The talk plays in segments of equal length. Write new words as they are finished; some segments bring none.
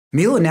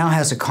Miele now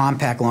has a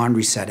compact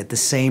laundry set at the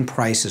same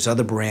price as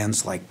other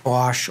brands like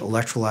Bosch,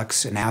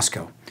 Electrolux, and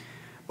Asco,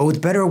 but with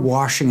better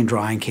washing and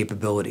drying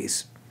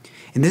capabilities.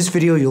 In this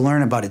video, you'll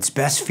learn about its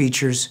best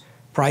features,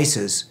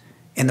 prices,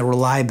 and the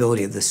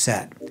reliability of the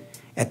set.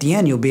 At the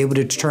end, you'll be able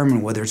to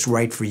determine whether it's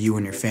right for you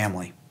and your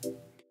family.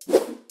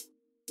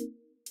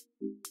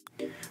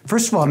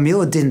 First of all,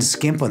 Miele didn't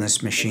skimp on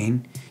this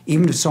machine,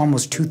 even if it's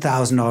almost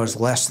 $2,000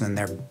 less than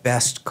their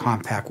best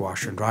compact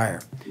washer and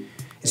dryer.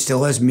 It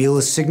still has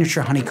Miele's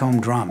signature honeycomb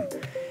drum.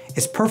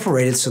 It's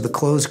perforated so the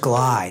clothes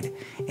glide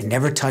and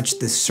never touch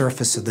the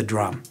surface of the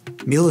drum.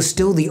 Miele is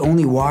still the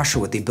only washer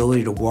with the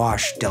ability to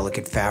wash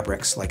delicate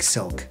fabrics like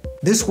silk.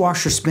 This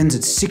washer spins at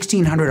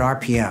 1600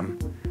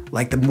 RPM,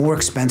 like the more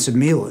expensive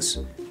Miele's.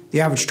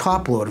 The average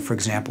top loader, for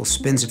example,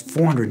 spins at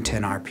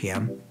 410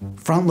 RPM.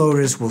 Front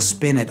loaders will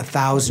spin at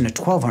 1000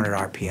 to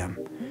 1200 RPM.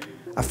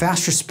 A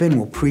faster spin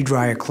will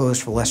pre-dry your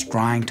clothes for less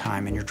drying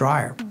time in your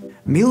dryer.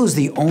 Miele is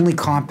the only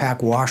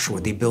compact washer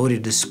with the ability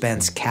to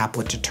dispense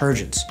caplet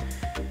detergents.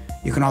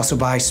 You can also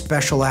buy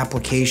special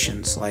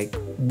applications like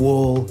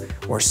wool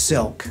or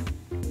silk.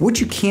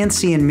 What you can't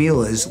see in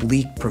Miele is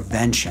leak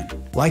prevention.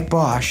 Like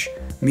Bosch,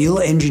 Miele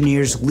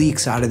engineers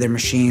leaks out of their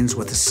machines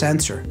with a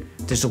sensor.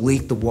 If there's a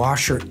leak, the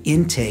washer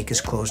intake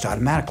is closed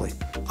automatically.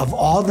 Of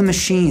all the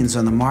machines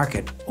on the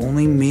market,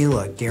 only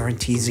Miele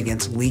guarantees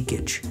against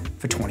leakage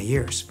for 20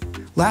 years.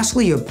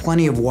 Lastly, you have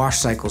plenty of wash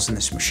cycles in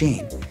this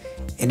machine,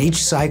 and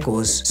each cycle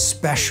is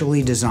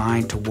specially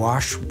designed to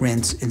wash,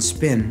 rinse, and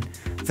spin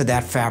for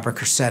that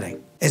fabric or setting.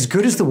 As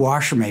good as the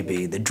washer may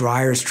be, the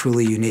dryer is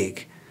truly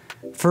unique.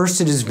 First,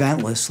 it is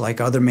ventless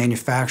like other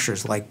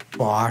manufacturers like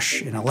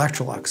Bosch and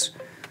Electrolux.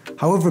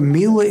 However,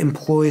 Miele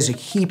employs a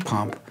heat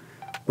pump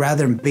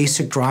rather than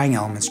basic drying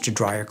elements to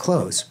dry your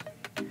clothes.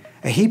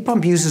 A heat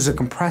pump uses a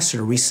compressor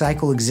to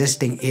recycle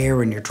existing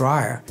air in your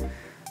dryer,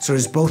 so it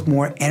is both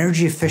more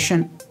energy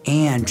efficient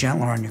and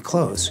gentler on your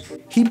clothes.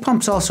 Heat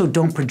pumps also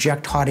don't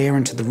project hot air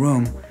into the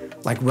room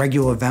like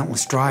regular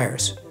ventless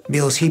dryers.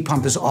 Miele's heat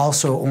pump is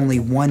also only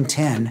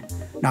 110,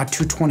 not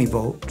 220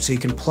 volt, so you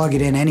can plug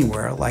it in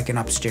anywhere like an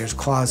upstairs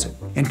closet.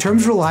 In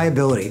terms of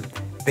reliability,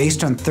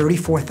 based on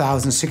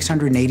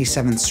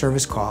 34,687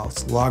 service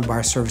calls logged by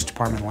our service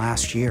department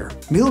last year,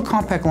 Miele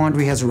Compact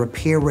Laundry has a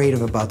repair rate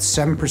of about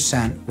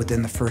 7%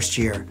 within the first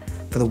year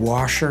for the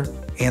washer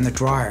and the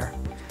dryer,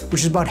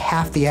 which is about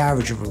half the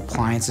average of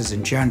appliances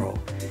in general,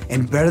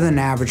 and better than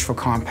average for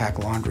compact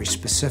laundry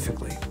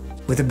specifically.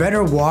 With a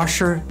better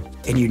washer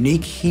and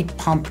unique heat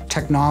pump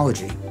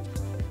technology,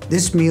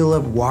 this Miele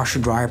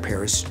washer-dryer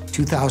pair is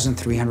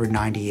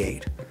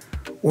 $2,398,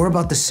 or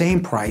about the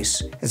same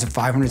price as a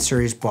 500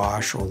 series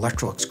Bosch or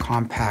Electrolux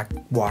compact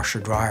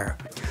washer-dryer.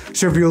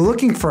 So if you're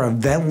looking for a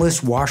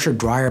ventless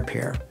washer-dryer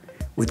pair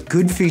with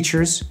good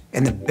features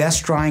and the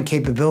best drying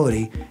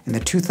capability in the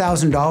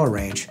 $2,000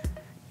 range,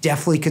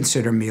 definitely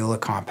consider Miele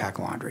Compact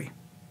Laundry.